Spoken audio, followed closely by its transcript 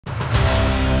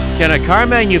Can a car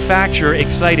manufacturer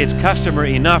excite its customer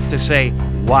enough to say,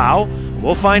 wow?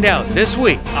 We'll find out this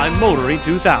week on Motoring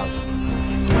 2000.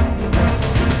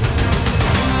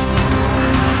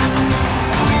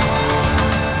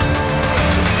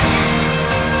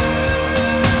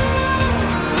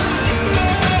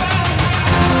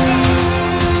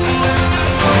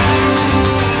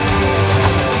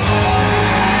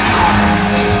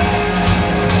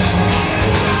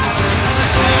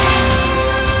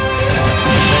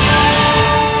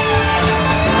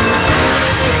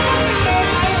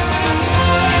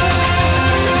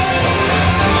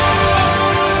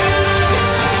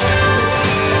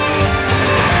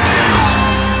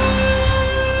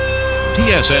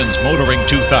 TSN's Motoring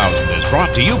 2000 is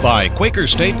brought to you by Quaker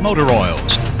State Motor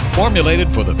Oils,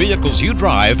 formulated for the vehicles you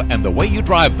drive and the way you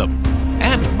drive them,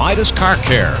 and Midas Car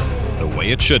Care, the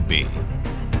way it should be.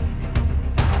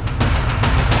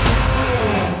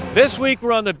 This week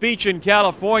we're on the beach in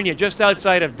California, just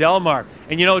outside of Del Mar.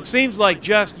 And you know, it seems like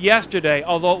just yesterday,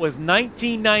 although it was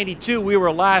 1992, we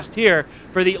were last here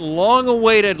for the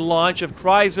long-awaited launch of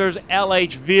Chrysler's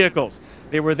LH vehicles.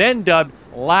 They were then dubbed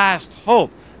Last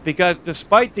Hope, because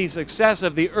despite the success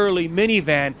of the early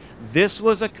minivan, this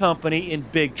was a company in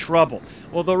big trouble.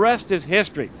 Well, the rest is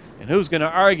history. And who's going to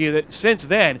argue that since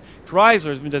then,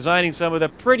 Chrysler's been designing some of the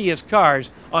prettiest cars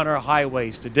on our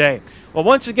highways today. Well,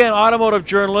 once again, automotive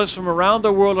journalists from around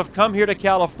the world have come here to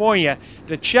California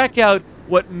to check out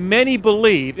what many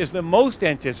believe is the most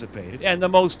anticipated and the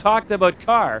most talked about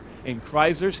car in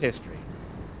Chrysler's history.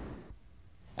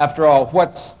 After all,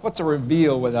 what's a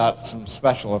reveal without some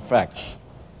special effects?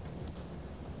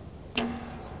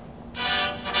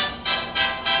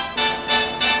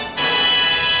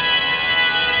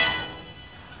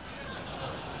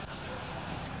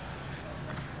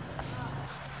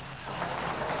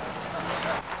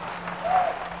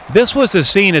 This was the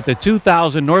scene at the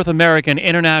 2000 North American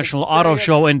International Auto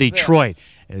Show in Detroit,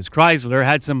 as Chrysler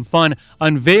had some fun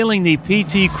unveiling the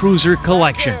PT Cruiser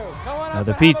collection. Now,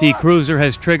 the PT Cruiser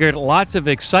has triggered lots of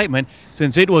excitement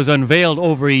since it was unveiled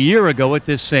over a year ago at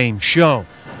this same show.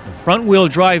 The front-wheel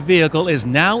drive vehicle is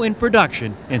now in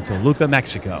production in Toluca,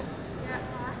 Mexico.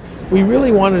 We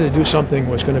really wanted to do something that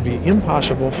was going to be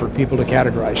impossible for people to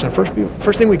categorize. And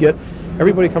first thing we get,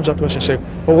 everybody comes up to us and say,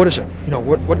 well, what is it? You know,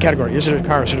 what category? Is it a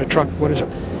car? Is it a truck? What is it?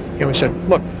 And we said,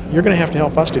 look, you're going to have to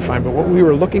help us define, but what we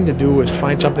were looking to do was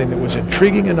find something that was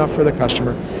intriguing enough for the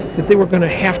customer that they were going to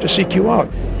have to seek you out.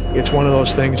 It's one of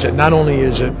those things that not only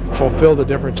is it fulfill the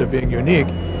difference of being unique,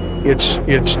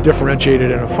 it's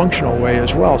differentiated in a functional way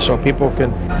as well, so people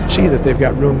can see that they've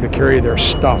got room to carry their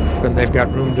stuff and they've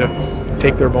got room to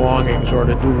take their belongings or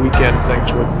to do weekend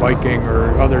things with biking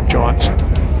or other jaunts.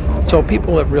 So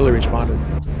people have really responded.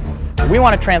 We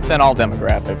want to transcend all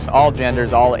demographics, all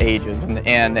genders, all ages,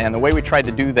 and the way we tried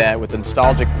to do that with the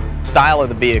nostalgic style of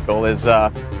the vehicle is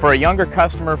for a younger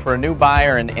customer, for a new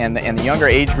buyer, and the younger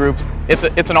age groups,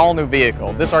 it's an all-new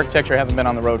vehicle. This architecture hasn't been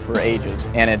on the road for ages,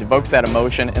 and it evokes that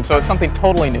emotion, and so it's something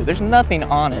totally new. There's nothing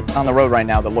on it on the road right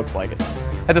now that looks like it.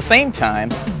 At the same time,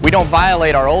 we don't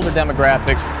violate our older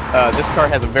demographics. This car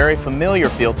has a very familiar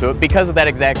feel to it because of that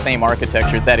exact same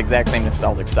architecture, that exact same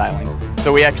nostalgic styling.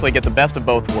 So we actually get the best of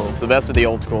both worlds, the best of the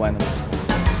old school and the new school.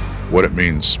 What it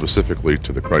means specifically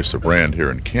to the Chrysler brand here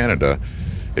in Canada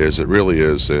is it really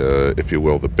is, if you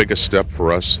will, the biggest step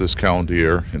for us this calendar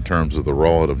year in terms of the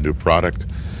rollout of new product.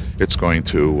 It's going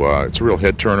to, it's a real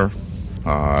head turner.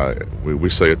 We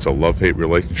say it's a love-hate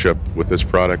relationship with this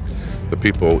product. The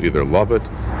people either love it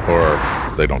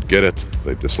or they don't get it,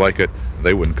 they dislike it,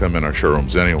 they wouldn't come in our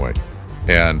showrooms anyway.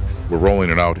 And we're rolling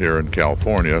it out here in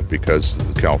California because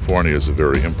California is a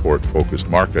very import-focused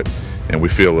market, and we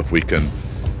feel if we can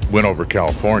win over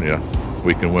California,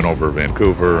 we can win over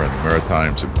Vancouver and the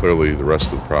Maritimes and clearly the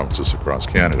rest of the provinces across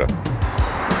Canada.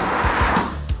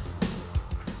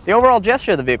 The overall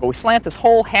gesture of the vehicle, we slant this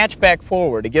whole hatchback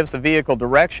forward. It gives the vehicle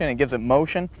direction, it gives it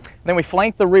motion. Then we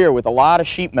flank the rear with a lot of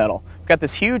sheet metal. We've got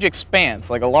this huge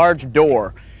expanse, like a large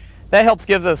door. That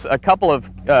gives us a couple of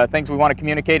things we want to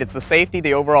communicate. It's the safety,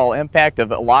 the overall impact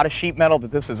of a lot of sheet metal, that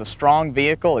this is a strong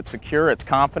vehicle, it's secure, it's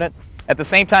confident. At the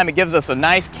same time, it gives us a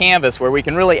nice canvas where we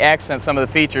can really accent some of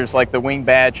the features like the wing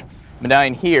badge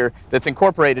medallion here that's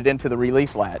incorporated into the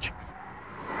release latch.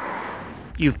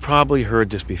 You've probably heard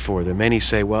this before. There are many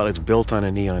say, well, it's built on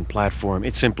a neon platform.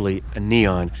 It's simply a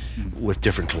neon with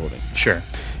different clothing. Sure.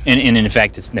 And in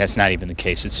fact, that's not even the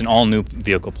case. It's an all-new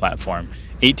vehicle platform.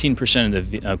 18%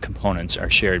 of the components are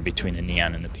shared between the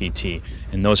Neon and the PT,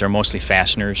 and those are mostly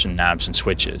fasteners and knobs and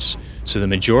switches. So the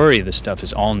majority of the stuff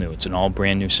is all new. It's an all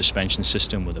brand new suspension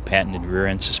system with a patented rear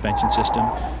end suspension system.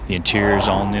 The interior is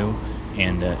all new,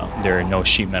 and there are no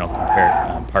sheet metal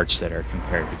parts that are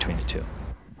compared between the two.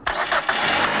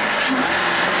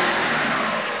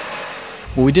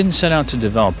 Well, we didn't set out to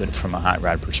develop it from a hot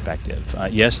rod perspective.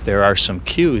 Yes, there are some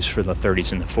cues for the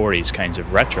 30s and the 40s, kinds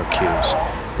of retro cues,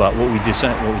 but what we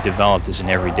developed is an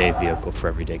everyday vehicle for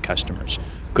everyday customers.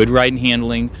 Good ride and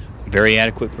handling, very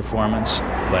adequate performance,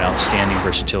 but outstanding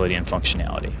versatility and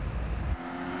functionality.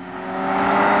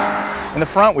 In the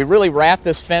front, we really wrap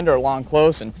this fender along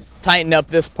close and tighten up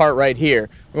this part right here.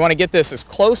 We want to get this as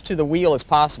close to the wheel as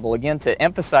possible, again, to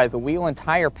emphasize the wheel and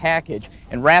tire package,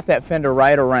 and wrap that fender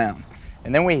right around.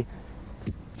 And then we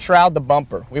shroud the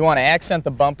bumper. We want to accent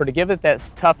the bumper to give it that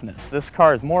toughness. This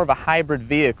car is more of a hybrid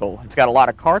vehicle. It's got a lot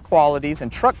of car qualities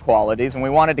and truck qualities, and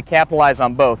we wanted to capitalize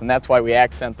on both, and that's why we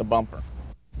accent the bumper.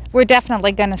 We're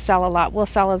definitely going to sell a lot. We'll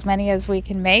sell as many as we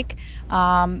can make.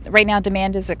 Right now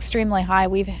demand is extremely high.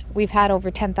 We've had over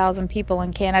 10,000 people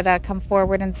in Canada come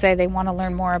forward and say they want to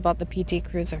learn more about the PT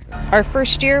Cruiser. Our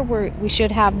first year we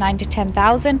should have 9,000 to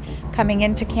 10,000 coming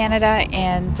into Canada,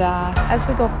 and as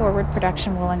we go forward,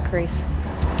 production will increase.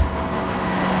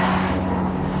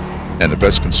 And the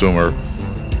best consumer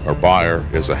or buyer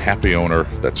is a happy owner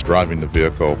that's driving the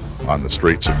vehicle on the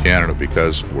streets of Canada,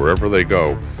 because wherever they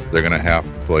go, they're going to have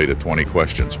to play the 20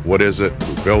 questions. What is it?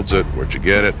 Who builds it? Where'd you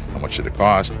get it? How much did it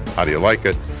cost? How do you like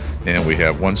it? And we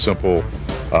have one simple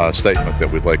statement that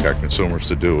we'd like our consumers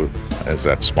to do, is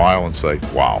that smile and say,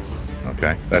 wow.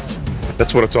 Okay, that's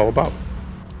what it's all about.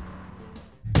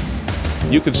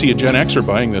 You could see a Gen Xer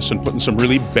buying this and putting some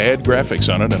really bad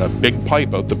graphics on it and a big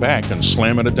pipe out the back and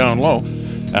slamming it down low.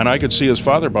 And I could see his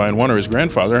father buying one, or his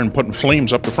grandfather, and putting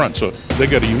flames up the front. So they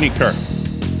got a unique car.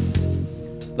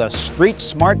 The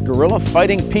street-smart guerrilla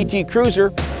fighting PT Cruiser,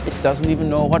 it doesn't even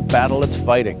know what battle it's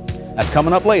fighting. That's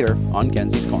coming up later on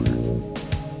Kenzie's Corner.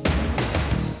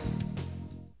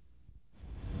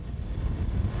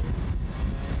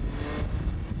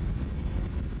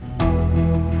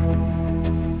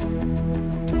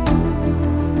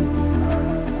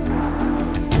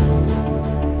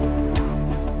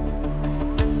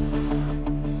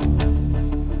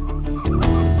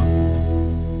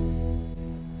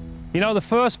 You know, the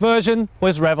first version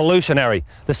was revolutionary.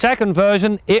 The second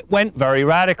version, it went very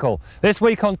radical. This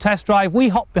week on Test Drive, we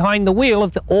hop behind the wheel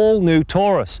of the all-new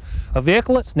Taurus, a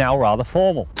vehicle that's now rather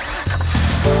formal.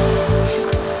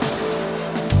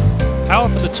 Power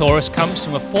for the Taurus comes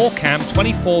from a 4-cam,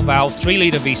 24-valve,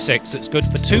 3-litre V6 that's good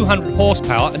for 200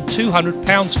 horsepower and 200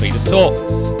 pounds-feet of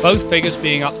torque, both figures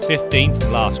being up 15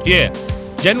 from last year.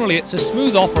 Generally, it's a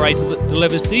smooth operator that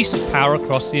delivers decent power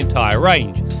across the entire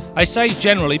range. I say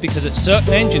generally because at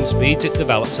certain engine speeds it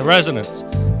develops a resonance.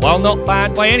 While not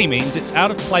bad by any means, it's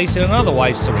out of place in an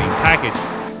otherwise serene package.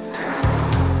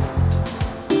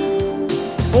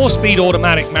 4-speed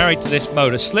automatic married to this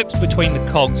motor slips between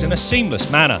the cogs in a seamless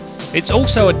manner. It's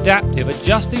also adaptive,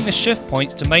 adjusting the shift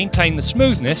points to maintain the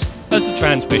smoothness as the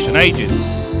transmission ages.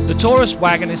 The Taurus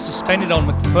wagon is suspended on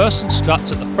McPherson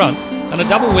struts at the front and a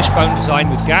double wishbone design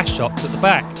with gas shocks at the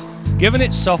back. Given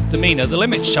its soft demeanour, the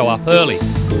limits show up early.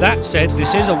 That said,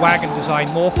 this is a wagon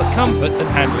designed more for comfort than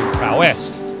handling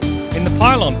prowess. In the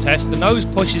pylon test, the nose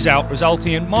pushes out,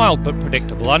 resulting in mild but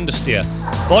predictable understeer.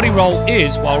 Body roll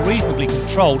is, while reasonably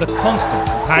controlled, a constant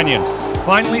companion.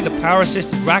 Finally, the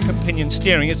power-assisted rack and pinion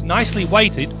steering is nicely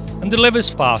weighted and delivers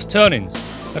fast turn-ins,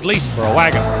 at least for a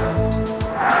wagon.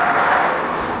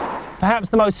 Perhaps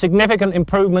the most significant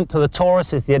improvement to the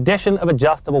Taurus is the addition of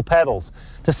adjustable pedals.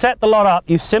 To set the lot up,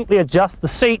 you simply adjust the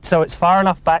seat so it's far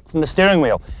enough back from the steering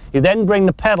wheel. You then bring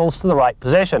the pedals to the right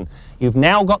position. You've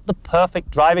now got the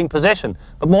perfect driving position,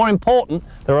 but more important,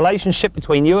 the relationship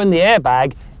between you and the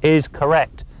airbag is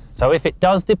correct. So if it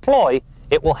does deploy,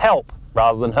 it will help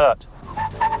rather than hurt.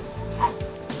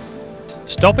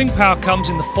 Stopping power comes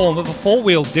in the form of a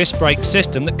 4-wheel disc brake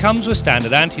system that comes with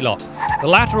standard anti-lock. The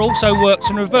latter also works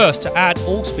in reverse to add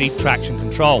all-speed traction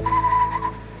control.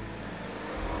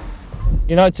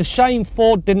 You know, it's a shame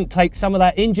Ford didn't take some of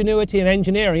that ingenuity and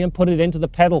engineering and put it into the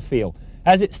pedal feel.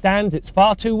 As it stands, it's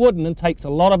far too wooden and takes a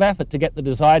lot of effort to get the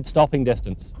desired stopping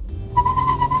distance.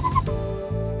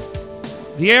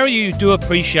 The area you do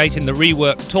appreciate in the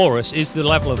reworked Taurus is the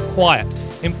level of quiet.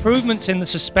 Improvements in the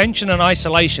suspension and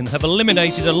isolation have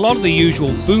eliminated a lot of the usual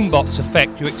boombox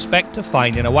effect you expect to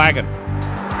find in a wagon.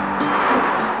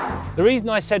 The reason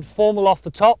I said formal off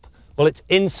the top, well, it's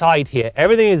inside here.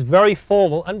 Everything is very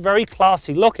formal and very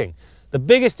classy looking. The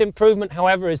biggest improvement,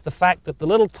 however, is the fact that the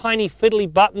little tiny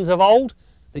fiddly buttons of old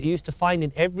that you used to find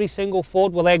in every single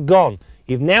Ford, well, they're gone.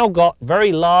 You've now got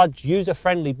very large,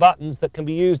 user-friendly buttons that can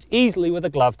be used easily with a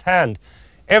gloved hand.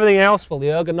 Everything else, well, the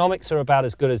ergonomics are about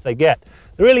as good as they get.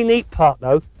 The really neat part,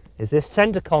 though, is this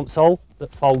center console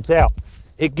that folds out.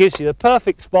 It gives you the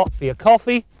perfect spot for your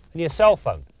coffee and your cell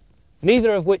phone,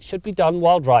 neither of which should be done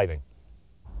while driving.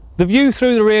 The view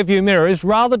through the rear view mirror is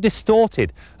rather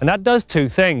distorted, and that does two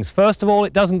things. First of all,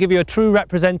 it doesn't give you a true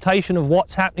representation of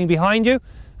what's happening behind you,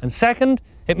 and second,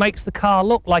 it makes the car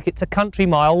look like it's a country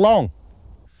mile long.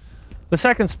 The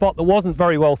second spot that wasn't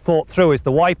very well thought through is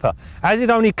the wiper. As it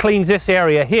only cleans this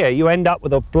area here, you end up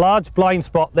with a large blind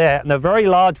spot there and a very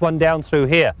large one down through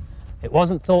here. It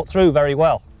wasn't thought through very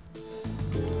well.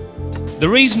 The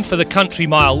reason for the country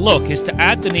mile look is to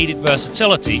add the needed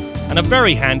versatility and a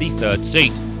very handy third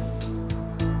seat.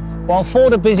 While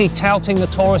Ford are busy touting the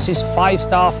Taurus's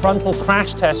 5-star frontal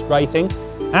crash test rating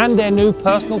and their new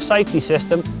personal safety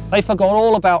system, they forgot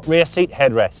all about rear seat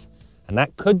headrests, and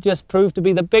that could just prove to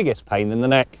be the biggest pain in the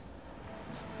neck.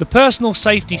 The personal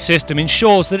safety system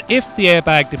ensures that if the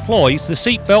airbag deploys, the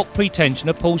seatbelt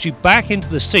pretensioner pulls you back into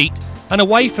the seat and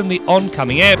away from the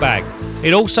oncoming airbag.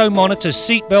 It also monitors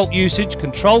seatbelt usage,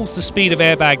 controls the speed of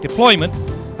airbag deployment,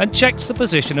 and checks the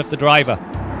position of the driver.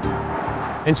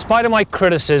 In spite of my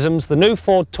criticisms, the new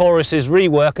Ford Taurus's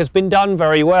rework has been done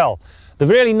very well. The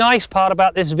really nice part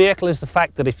about this vehicle is the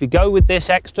fact that if you go with this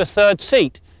extra third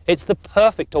seat, it's the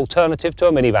perfect alternative to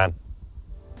a minivan.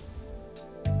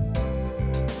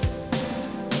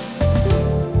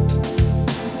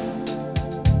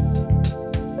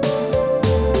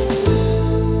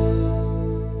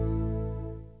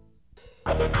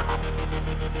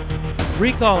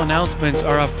 Recall announcements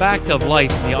are a fact of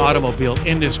life in the automobile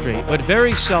industry, but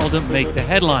very seldom make the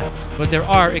headlines. But there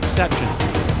are exceptions.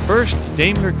 First,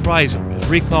 Daimler Chrysler has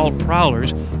recalled Prowlers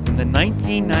from the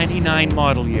 1999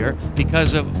 model year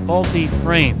because of faulty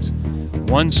frames.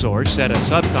 One source said a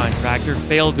subcontractor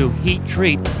failed to heat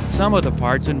treat some of the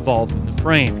parts involved in the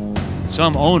frame.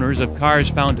 Some owners of cars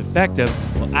found defective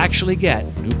will actually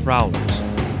get new Prowlers.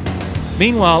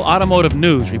 Meanwhile, Automotive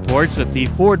News reports that the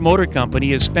Ford Motor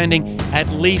Company is spending at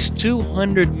least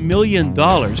 $200 million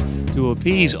to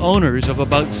appease owners of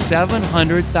about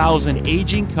 700,000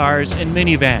 aging cars and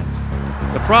minivans.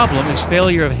 The problem is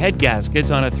failure of head gaskets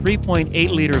on a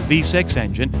 3.8-liter V6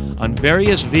 engine on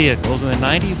various vehicles in the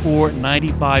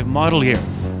 94-95 model year.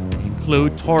 They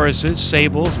include Tauruses,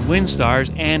 Sables,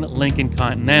 Windstars, and Lincoln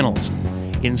Continentals.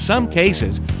 In some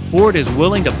cases, Ford is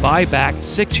willing to buy back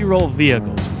 6-year-old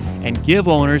vehicles and give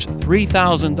owners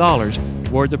 $3,000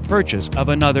 toward the purchase of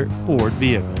another Ford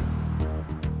vehicle.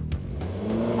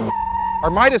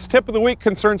 Our Midas tip of the week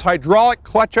concerns hydraulic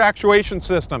clutch actuation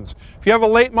systems. If you have a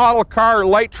late model car or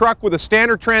light truck with a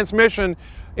standard transmission,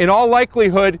 in all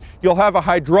likelihood, you'll have a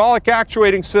hydraulic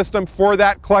actuating system for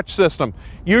that clutch system.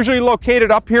 Usually located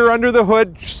up here under the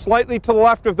hood, slightly to the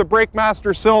left of the brake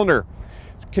master cylinder.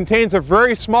 Contains a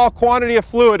very small quantity of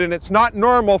fluid, and it's not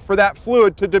normal for that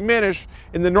fluid to diminish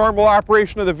in the normal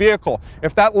operation of the vehicle.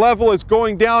 If that level is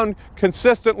going down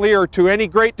consistently or to any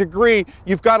great degree,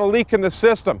 you've got a leak in the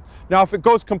system. Now, if it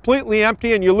goes completely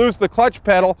empty and you lose the clutch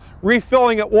pedal,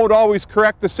 refilling it won't always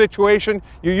correct the situation.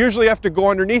 You usually have to go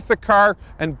underneath the car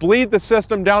and bleed the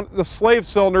system down to the slave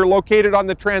cylinder located on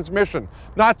the transmission.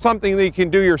 Not something that you can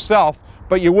do yourself,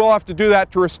 but you will have to do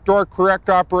that to restore correct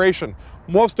operation.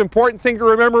 Most important thing to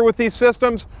remember with these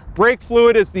systems, brake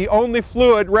fluid is the only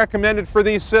fluid recommended for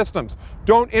these systems.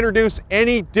 Don't introduce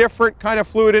any different kind of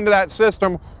fluid into that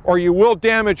system, or you will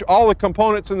damage all the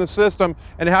components in the system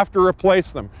and have to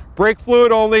replace them. Brake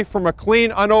fluid only from a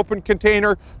clean, unopened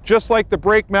container, just like the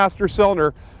brake master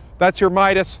cylinder. That's your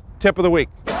Midas tip of the week.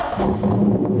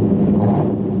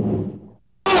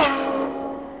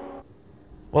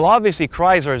 Well, obviously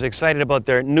Chrysler is excited about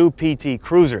their new PT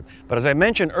Cruiser, but as I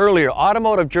mentioned earlier,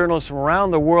 automotive journalists from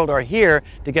around the world are here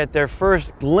to get their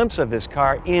first glimpse of this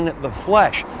car in the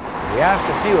flesh. So we asked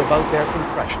a few about their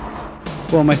impressions.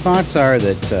 Well, my thoughts are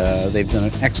that they've done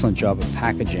an excellent job of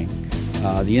packaging.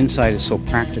 The inside is so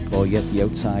practical, yet the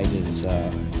outside is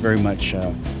very much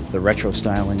the retro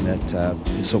styling that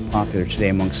is so popular today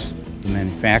amongst the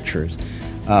manufacturers.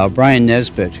 Brian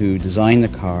Nesbitt, who designed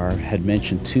the car, had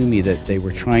mentioned to me that they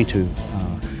were trying to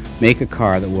make a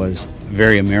car that was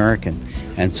very American.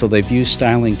 And so they've used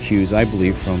styling cues, I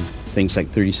believe, from things like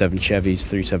 37 Chevys,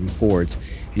 37 Fords.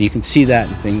 And you can see that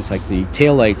in things like the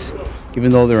taillights,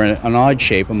 even though they're in an odd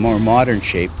shape, a more modern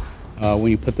shape,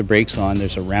 when you put the brakes on,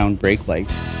 there's a round brake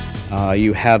light.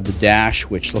 You have the dash,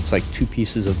 which looks like two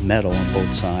pieces of metal on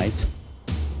both sides.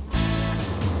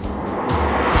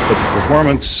 But the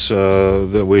performance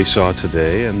that we saw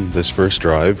today in this first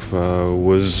drive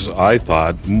was, I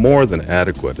thought, more than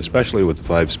adequate, especially with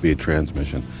the 5-speed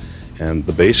transmission. And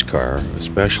the base car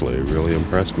especially really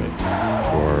impressed me.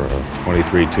 For a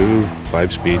 23.2,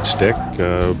 5-speed stick,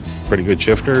 pretty good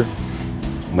shifter,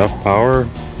 enough power.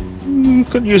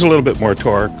 Could use a little bit more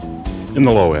torque in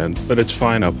the low end, but it's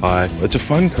fine up high. It's a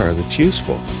fun car that's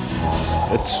useful.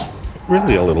 It's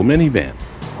really a little minivan.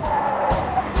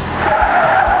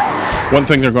 One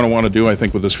thing they're going to want to do, I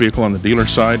think, with this vehicle on the dealer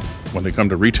side, when they come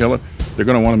to retail it, they're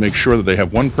going to want to make sure that they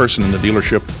have one person in the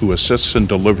dealership who assists in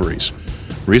deliveries.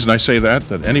 The reason I say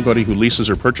that anybody who leases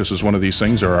or purchases one of these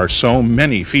things, there are so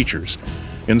many features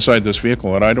inside this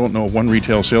vehicle that I don't know one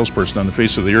retail salesperson on the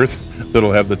face of the earth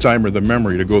that'll have the time or the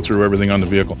memory to go through everything on the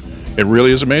vehicle. It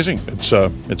really is amazing.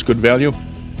 It's good value,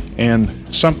 and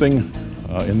something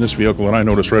in this vehicle that I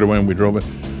noticed right away when we drove it,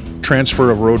 transfer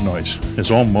of road noise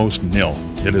is almost nil.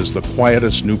 It is the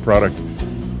quietest new product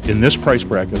in this price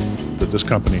bracket that this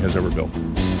company has ever built.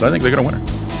 So I think they're going to win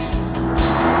it.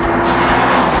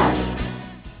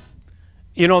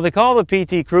 You know, they call the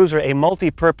PT Cruiser a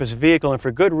multi-purpose vehicle, and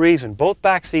for good reason. Both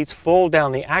back seats fold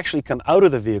down. They actually come out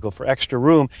of the vehicle for extra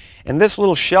room. And this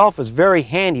little shelf is very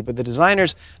handy, but the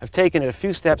designers have taken it a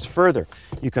few steps further.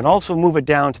 You can also move it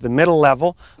down to the middle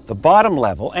level, the bottom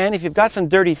level, and if you've got some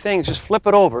dirty things, just flip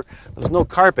it over. There's no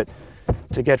carpet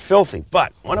to get filthy.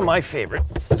 But one of my favorite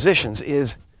positions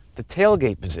is the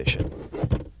tailgate position.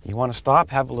 You want to stop,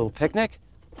 have a little picnic,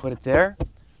 put it there,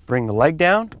 bring the leg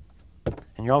down,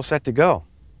 and you're all set to go.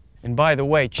 And by the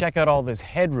way, check out all this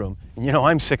headroom. And you know,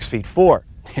 I'm 6'4"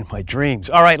 in my dreams.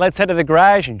 All right, let's head to the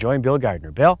garage and join Bill Gardner.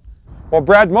 Bill? Well,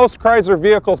 Brad, most Chrysler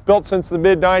vehicles built since the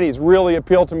mid-90s really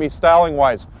appeal to me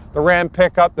styling-wise. The Ram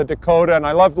pickup, the Dakota, and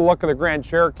I love the look of the Grand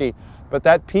Cherokee. But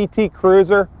that PT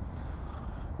Cruiser,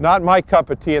 not my cup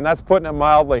of tea, and that's putting it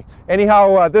mildly.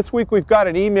 Anyhow, this week we've got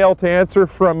an email to answer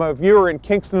from a viewer in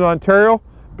Kingston, Ontario,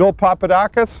 Bill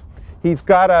Papadakis. He's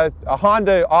got a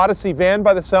Honda Odyssey van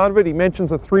by the sound of it. He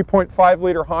mentions a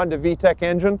 3.5-liter Honda VTEC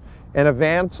engine and a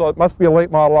van, so it must be a late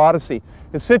model Odyssey.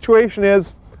 His situation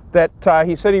is that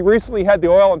he said he recently had the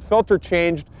oil and filter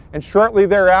changed, and shortly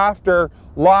thereafter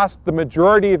lost the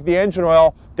majority of the engine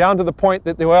oil down to the point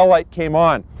that the oil light came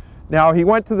on. Now, he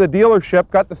went to the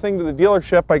dealership, got the thing to the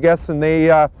dealership, I guess, and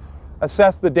they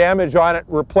assessed the damage on it,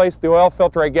 replaced the oil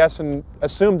filter, I guess, and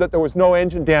assumed that there was no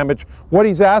engine damage. What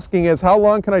he's asking is, how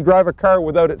long can I drive a car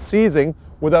without it seizing,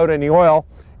 without any oil?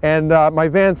 And my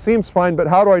van seems fine, but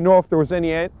how do I know if there was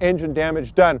any engine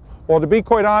damage done? Well, to be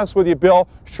quite honest with you, Bill,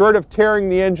 short of tearing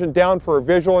the engine down for a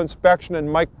visual inspection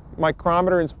and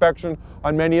micrometer inspection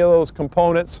on many of those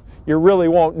components, you really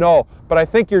won't know. But I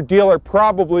think your dealer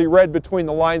probably read between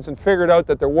the lines and figured out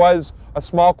that there was a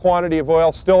small quantity of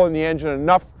oil still in the engine,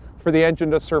 enough for the engine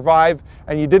to survive.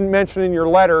 And you didn't mention in your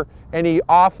letter any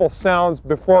awful sounds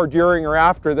before, during, or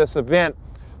after this event.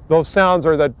 Those sounds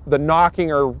are the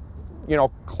knocking or, you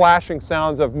know, clashing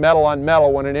sounds of metal on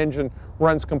metal when an engine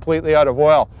runs completely out of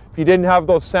oil. If you didn't have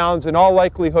those sounds, in all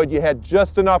likelihood you had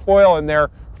just enough oil in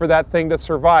there for that thing to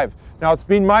survive. Now, it's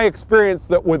been my experience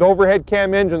that with overhead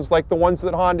cam engines like the ones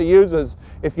that Honda uses,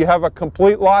 if you have a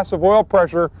complete loss of oil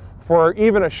pressure for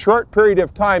even a short period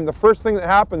of time, the first thing that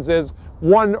happens is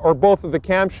one or both of the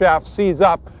camshafts seize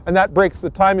up, and that breaks the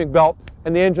timing belt,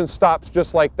 and the engine stops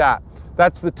just like that.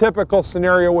 That's the typical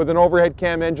scenario with an overhead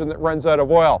cam engine that runs out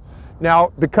of oil.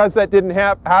 Now, because that didn't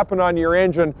happen on your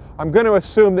engine, I'm going to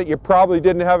assume that you probably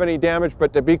didn't have any damage,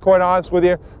 but to be quite honest with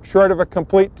you, short of a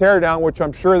complete teardown, which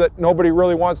I'm sure that nobody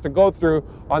really wants to go through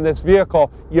on this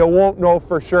vehicle, you won't know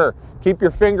for sure. Keep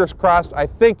your fingers crossed. I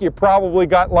think you probably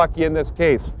got lucky in this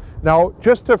case. Now,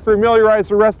 just to familiarize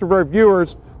the rest of our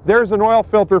viewers, there's an oil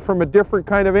filter from a different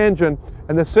kind of engine,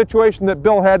 and the situation that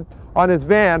Bill had on his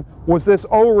van was this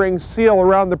O-ring seal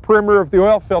around the perimeter of the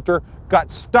oil filter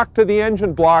got stuck to the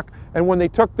engine block, and when they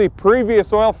took the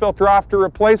previous oil filter off to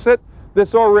replace it,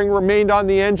 this O-ring remained on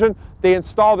the engine. They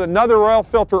installed another oil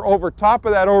filter over top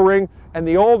of that O-ring, and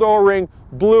the old O-ring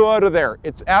blew out of there.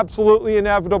 It's absolutely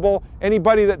inevitable.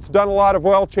 Anybody that's done a lot of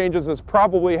oil changes has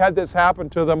probably had this happen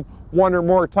to them one or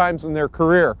more times in their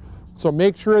career. So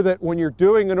make sure that when you're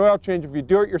doing an oil change, if you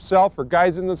do it yourself or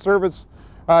guys in the service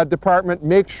department,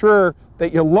 make sure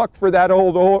that you look for that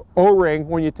old O-ring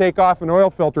when you take off an oil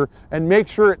filter, and make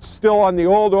sure it's still on the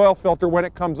old oil filter when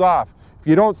it comes off. If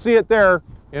you don't see it there,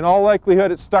 in all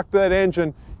likelihood it's stuck to that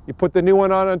engine. You put the new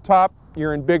one on top,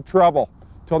 you're in big trouble.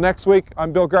 Till next week,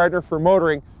 I'm Bill Gardner for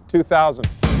Motoring 2000.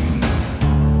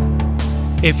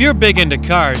 If you're big into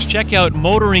cars, check out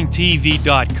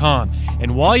motoringtv.com.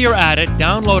 And while you're at it,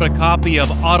 download a copy of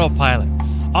Autopilot.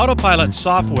 Autopilot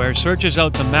software searches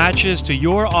out the matches to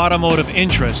your automotive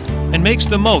interest and makes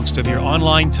the most of your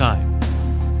online time.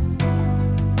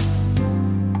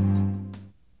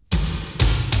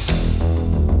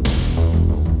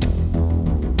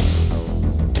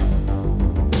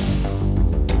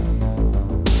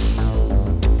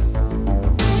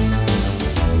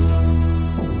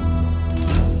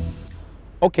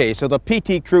 Okay, so the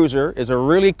PT Cruiser is a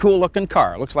really cool looking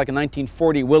car. It looks like a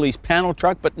 1940 Willys panel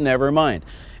truck, but never mind.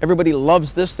 Everybody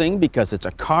loves this thing because it's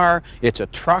a car, it's a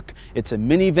truck, it's a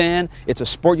minivan, it's a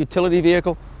sport utility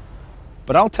vehicle.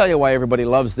 But I'll tell you why everybody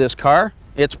loves this car.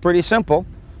 It's pretty simple.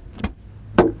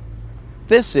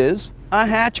 This is a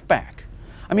hatchback.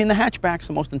 I mean, the hatchback's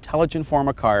the most intelligent form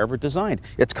of car ever designed.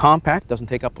 It's compact, doesn't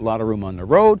take up a lot of room on the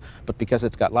road, but because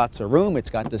it's got lots of room, it's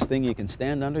got this thing you can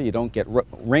stand under, you don't get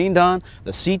rained on,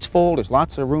 the seats fold, there's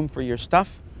lots of room for your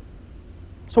stuff.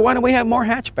 So why don't we have more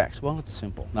hatchbacks? Well, it's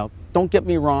simple. Now, don't get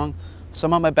me wrong,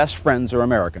 some of my best friends are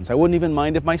Americans. I wouldn't even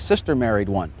mind if my sister married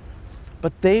one.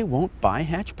 But they won't buy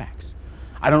hatchbacks.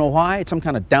 I don't know why, it's some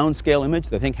kind of downscale image.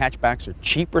 They think hatchbacks are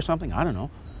cheap or something, I don't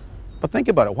know. But think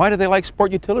about it, why do they like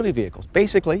sport utility vehicles?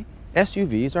 Basically,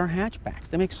 SUVs are hatchbacks.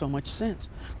 They make so much sense.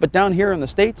 But down here in the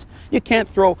States, you can't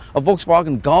throw a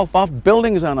Volkswagen Golf off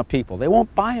buildings on a people. They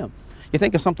won't buy them. You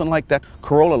think of something like that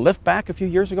Corolla liftback a few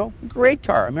years ago? Great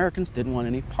car. Americans didn't want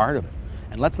any part of it.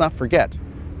 And let's not forget,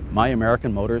 My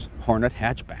American Motors Hornet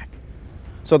hatchback.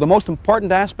 So the most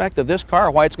important aspect of this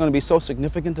car, why it's going to be so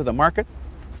significant to the market,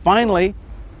 finally,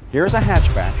 here's a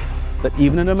hatchback that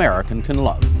even an American can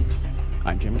love.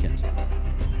 I'm Jim Kenzie.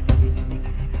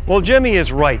 Well, Jimmy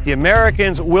is right. The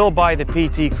Americans will buy the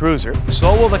PT Cruiser,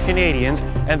 so will the Canadians,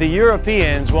 and the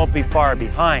Europeans won't be far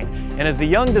behind. And as the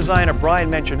young designer Brian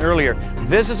mentioned earlier,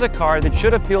 this is a car that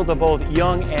should appeal to both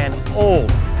young and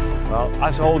old. Well,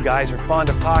 us old guys are fond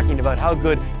of talking about how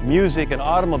good music and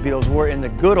automobiles were in the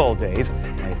good old days.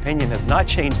 My opinion has not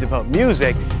changed about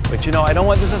music, but you know, I don't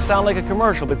want this to sound like a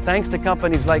commercial, but thanks to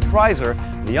companies like Chrysler,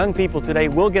 the young people today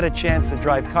will get a chance to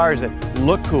drive cars that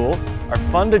look cool, are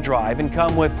fun to drive, and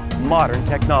come with modern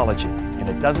technology. And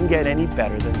it doesn't get any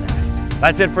better than that.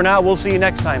 That's it for now. We'll see you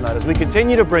next time out as we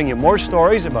continue to bring you more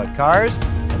stories about cars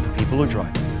and the people who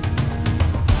drive them.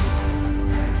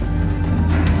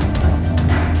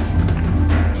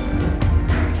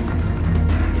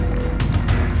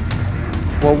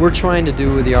 What we're trying to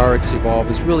do with the RX Evolve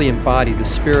is really embody the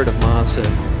spirit of Mazda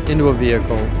into a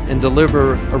vehicle and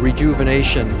deliver a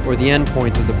rejuvenation or the end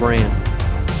point of the brand.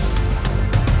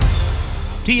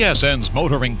 TSN's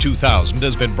Motoring 2000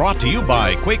 has been brought to you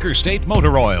by Quaker State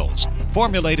Motor Oils,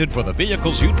 formulated for the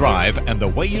vehicles you drive and the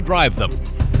way you drive them,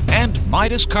 and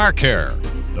Midas Car Care,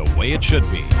 the way it should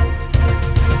be.